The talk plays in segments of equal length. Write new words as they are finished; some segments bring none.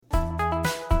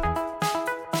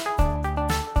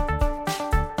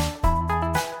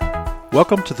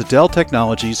Welcome to the Dell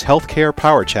Technologies Healthcare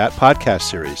Power Chat podcast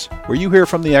series, where you hear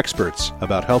from the experts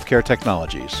about healthcare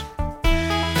technologies.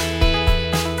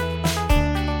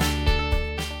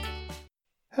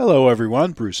 Hello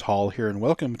everyone, Bruce Hall here, and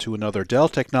welcome to another Dell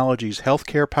Technologies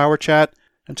Healthcare Power Chat.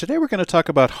 And today we're going to talk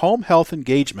about home health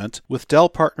engagement with Dell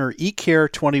partner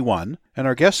eCare21, and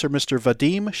our guests are Mr.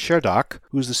 Vadim Sherdok,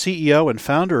 who's the CEO and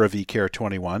founder of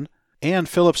eCare21, and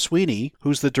Philip Sweeney,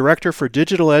 who's the Director for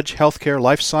Digital Edge Healthcare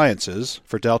Life Sciences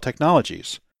for Dell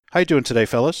Technologies. How are you doing today,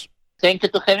 fellas? Thank you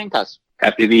for having us.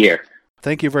 Happy to be here.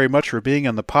 Thank you very much for being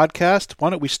on the podcast. Why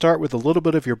don't we start with a little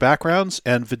bit of your backgrounds?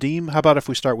 And Vadim, how about if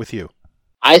we start with you?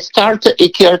 I started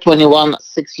eCare21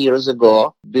 6 years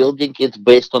ago, building it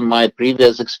based on my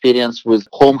previous experience with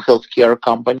home healthcare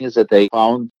companies that I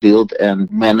found, built,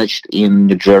 and managed in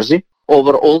New Jersey.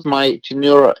 Over all my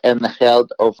tenure and the head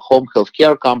of home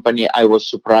healthcare company, I was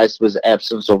surprised with the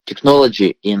absence of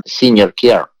technology in senior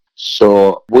care.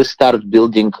 So we started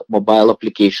building mobile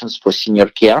applications for senior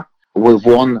care. We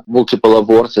won multiple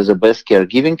awards as the best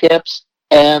caregiving apps,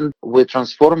 and we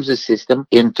transformed the system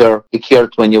into a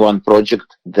eCare21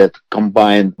 project that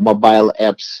combined mobile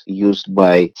apps used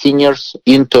by seniors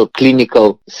into a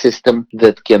clinical system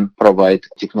that can provide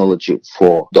technology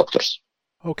for doctors.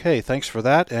 Okay, thanks for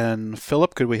that. And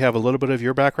Philip, could we have a little bit of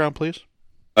your background, please?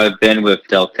 I've been with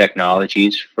Dell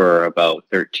Technologies for about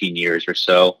 13 years or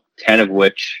so, 10 of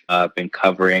which I've been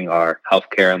covering our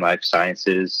healthcare and life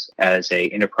sciences as an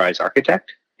enterprise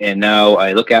architect. And now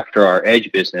I look after our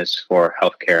edge business for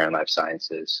healthcare and life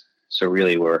sciences. So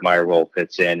really where my role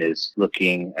fits in is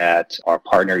looking at our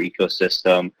partner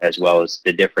ecosystem as well as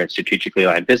the different strategically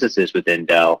aligned businesses within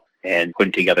Dell and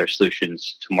putting together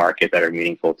solutions to market that are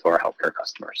meaningful to our healthcare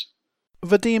customers.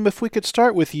 Vadim, if we could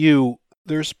start with you,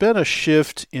 there's been a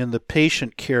shift in the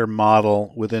patient care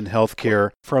model within healthcare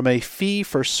from a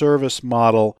fee-for-service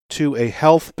model to a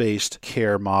health-based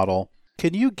care model.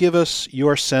 Can you give us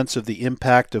your sense of the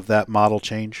impact of that model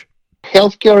change?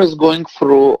 Healthcare is going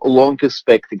through long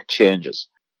expected changes.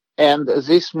 And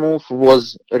this move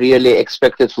was really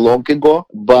expected long ago,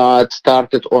 but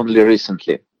started only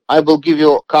recently. I will give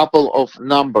you a couple of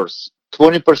numbers.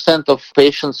 20% of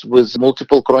patients with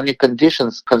multiple chronic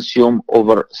conditions consume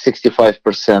over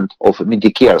 65% of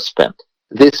Medicare spend.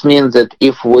 This means that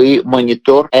if we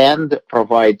monitor and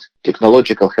provide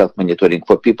technological health monitoring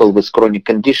for people with chronic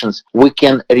conditions, we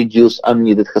can reduce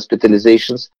unneeded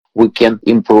hospitalizations, we can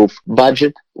improve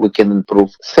budget, we can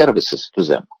improve services to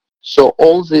them. So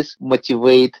all this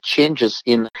motivate changes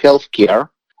in healthcare.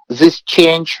 This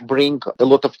change brings a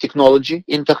lot of technology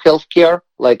into healthcare,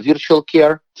 like virtual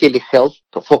care, telehealth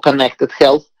for connected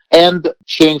health, and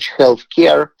change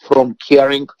healthcare from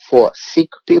caring for sick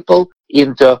people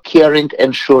into caring,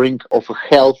 ensuring of the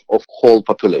health of whole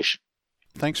population.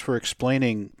 Thanks for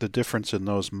explaining the difference in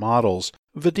those models.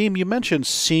 Vadim, you mentioned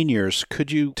seniors.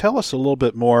 Could you tell us a little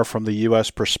bit more from the U.S.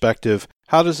 perspective?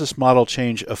 How does this model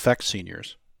change affect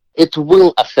seniors? It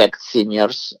will affect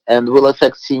seniors and will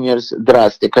affect seniors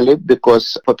drastically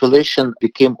because population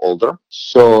became older.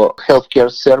 So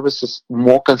healthcare services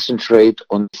more concentrate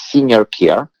on senior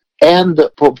care and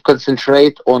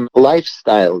concentrate on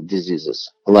lifestyle diseases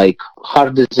like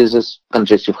heart diseases,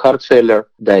 congestive heart failure,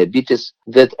 diabetes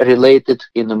that related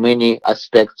in many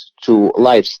aspects to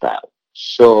lifestyle.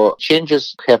 So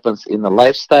changes happens in the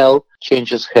lifestyle,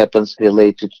 changes happens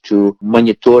related to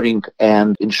monitoring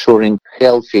and ensuring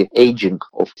healthy aging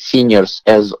of seniors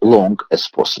as long as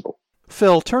possible.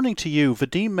 Phil, turning to you,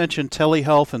 Vadim mentioned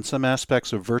telehealth and some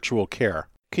aspects of virtual care.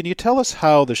 Can you tell us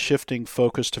how the shifting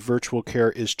focus to virtual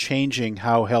care is changing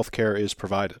how healthcare is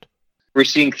provided? We're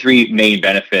seeing three main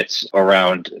benefits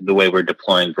around the way we're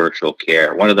deploying virtual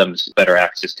care. One of them is better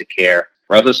access to care.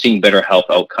 We're also seeing better health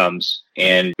outcomes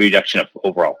and reduction of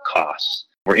overall costs.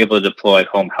 We're able to deploy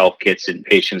home health kits in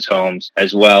patients' homes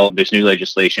as well. There's new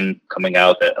legislation coming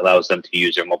out that allows them to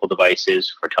use their mobile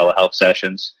devices for telehealth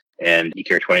sessions, and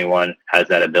eCare21 has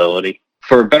that ability.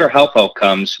 For better health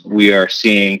outcomes, we are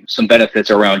seeing some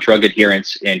benefits around drug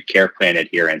adherence and care plan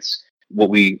adherence. What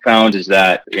we found is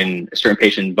that in certain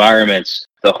patient environments,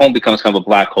 the home becomes kind of a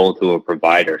black hole to a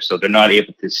provider. So they're not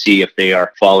able to see if they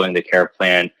are following the care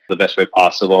plan the best way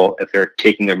possible, if they're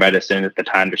taking their medicine at the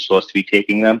time they're supposed to be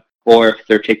taking them, or if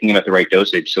they're taking them at the right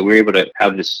dosage. So we're able to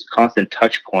have this constant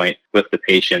touch point with the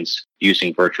patients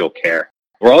using virtual care.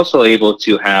 We're also able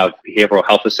to have behavioral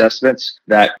health assessments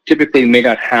that typically may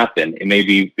not happen. It may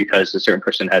be because a certain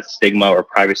person has stigma or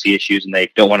privacy issues and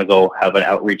they don't want to go have an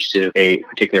outreach to a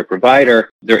particular provider.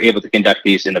 They're able to conduct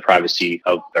these in the privacy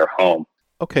of their home.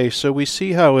 Okay, so we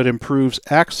see how it improves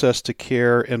access to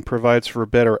care and provides for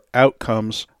better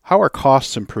outcomes. How are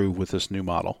costs improved with this new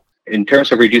model? In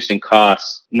terms of reducing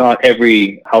costs, not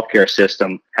every healthcare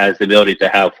system has the ability to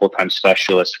have full-time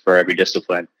specialists for every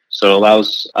discipline. So it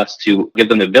allows us to give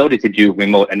them the ability to do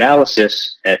remote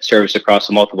analysis at service across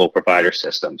multiple provider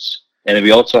systems. And then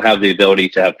we also have the ability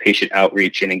to have patient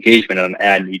outreach and engagement on an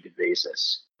as-needed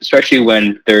basis, especially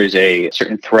when there's a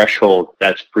certain threshold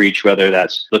that's breached, whether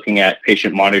that's looking at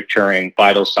patient monitoring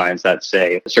vital signs that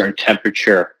say a certain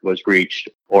temperature was reached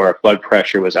or if blood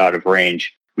pressure was out of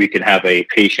range. We can have a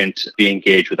patient be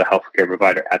engaged with a healthcare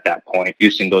provider at that point,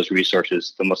 using those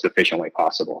resources the most efficient way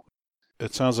possible.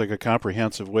 It sounds like a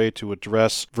comprehensive way to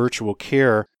address virtual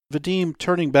care. Vadim,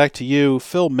 turning back to you,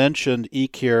 Phil mentioned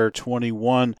eCare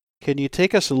 21. Can you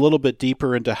take us a little bit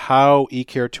deeper into how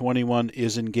eCare 21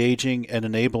 is engaging and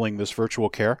enabling this virtual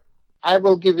care? I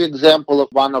will give you an example of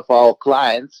one of our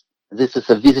clients. This is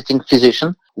a visiting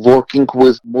physician working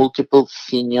with multiple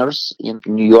seniors in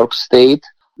New York State.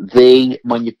 They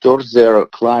monitor their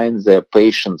clients, their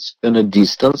patients in a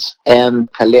distance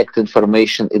and collect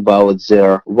information about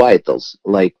their vitals,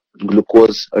 like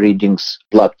glucose readings,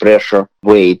 blood pressure,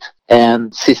 weight,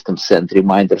 and systems send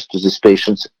reminders to these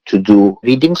patients to do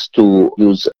readings, to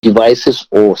use devices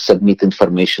or submit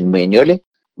information manually.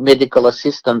 Medical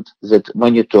assistant that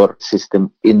monitor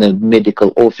system in a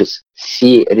medical office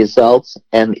see results,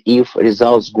 and if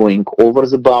results going over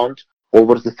the bound,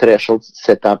 over the threshold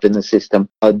set up in the system,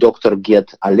 a doctor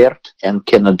get alert and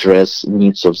can address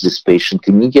needs of this patient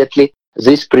immediately.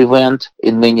 This prevent,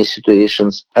 in many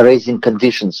situations, raising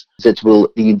conditions that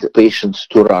will lead patients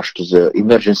to rush to the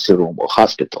emergency room or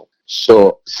hospital.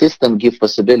 So system give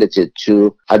possibility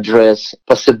to address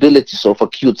possibilities of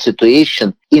acute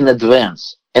situation in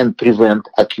advance and prevent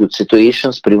acute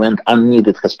situations, prevent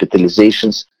unneeded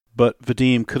hospitalizations. But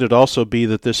Vadim, could it also be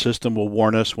that this system will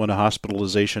warn us when a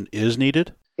hospitalization is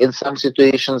needed? In some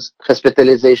situations,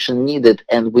 hospitalization needed,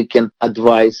 and we can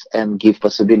advise and give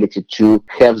possibility to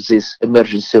have this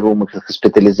emergency room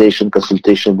hospitalization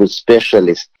consultation with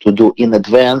specialists to do in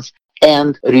advance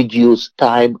and reduce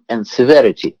time and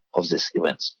severity of these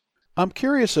events. I'm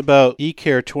curious about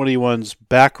eCare 21's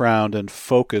background and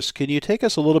focus. Can you take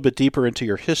us a little bit deeper into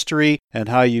your history and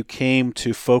how you came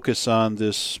to focus on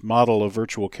this model of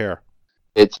virtual care?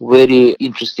 It's very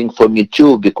interesting for me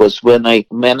too, because when I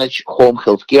managed home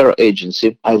healthcare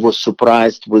agency, I was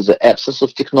surprised with the absence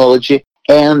of technology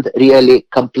and really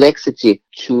complexity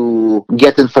to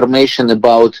get information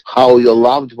about how your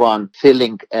loved one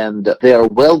feeling and their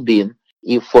well-being.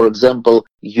 If, for example,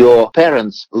 your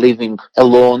parents living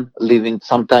alone, living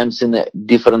sometimes in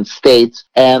different states,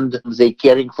 and they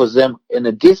caring for them in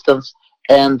a distance,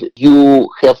 and you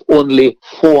have only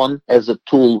phone as a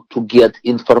tool to get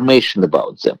information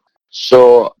about them.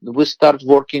 So we start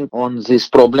working on this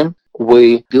problem.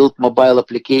 We built mobile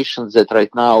applications that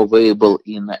right now available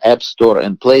in App Store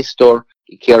and Play Store,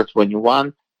 eCare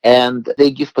 21. And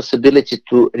they give possibility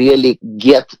to really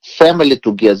get family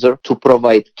together to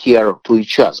provide care to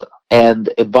each other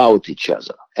and about each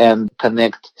other and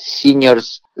connect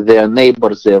seniors, their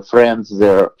neighbors, their friends,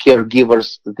 their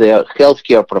caregivers, their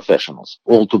healthcare professionals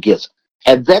all together.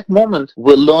 At that moment,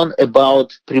 we learn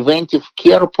about preventive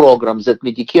care programs that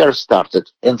Medicare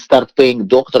started and start paying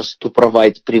doctors to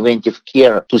provide preventive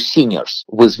care to seniors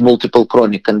with multiple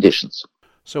chronic conditions.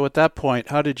 So at that point,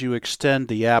 how did you extend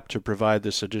the app to provide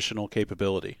this additional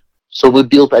capability? So we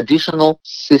built additional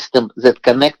system that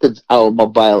connected our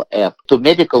mobile app to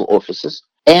medical offices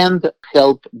and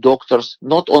help doctors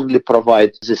not only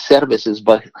provide the services,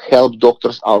 but help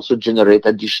doctors also generate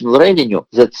additional revenue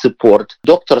that support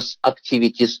doctors'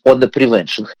 activities on the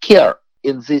prevention care.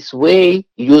 In this way,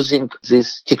 using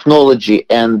this technology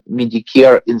and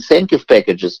Medicare incentive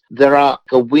packages, there are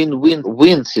a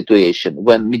win-win-win situation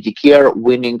when Medicare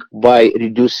winning by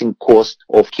reducing cost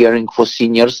of caring for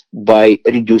seniors, by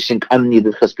reducing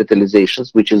unneeded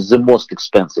hospitalizations, which is the most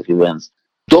expensive events.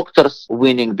 Doctors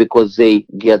winning because they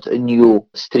get a new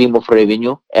stream of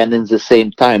revenue and in the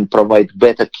same time provide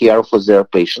better care for their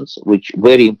patients, which is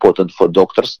very important for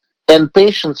doctors. And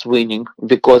patients winning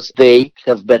because they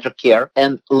have better care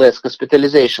and less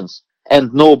hospitalizations.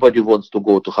 And nobody wants to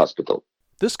go to hospital.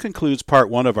 This concludes part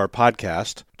 1 of our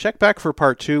podcast. Check back for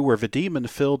part 2 where Vadim and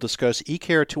Phil discuss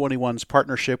eCare 21's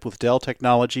partnership with Dell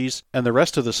Technologies and the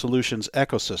rest of the solutions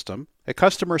ecosystem, a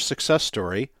customer success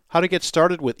story, how to get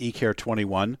started with eCare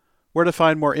 21, where to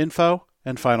find more info,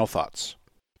 and final thoughts.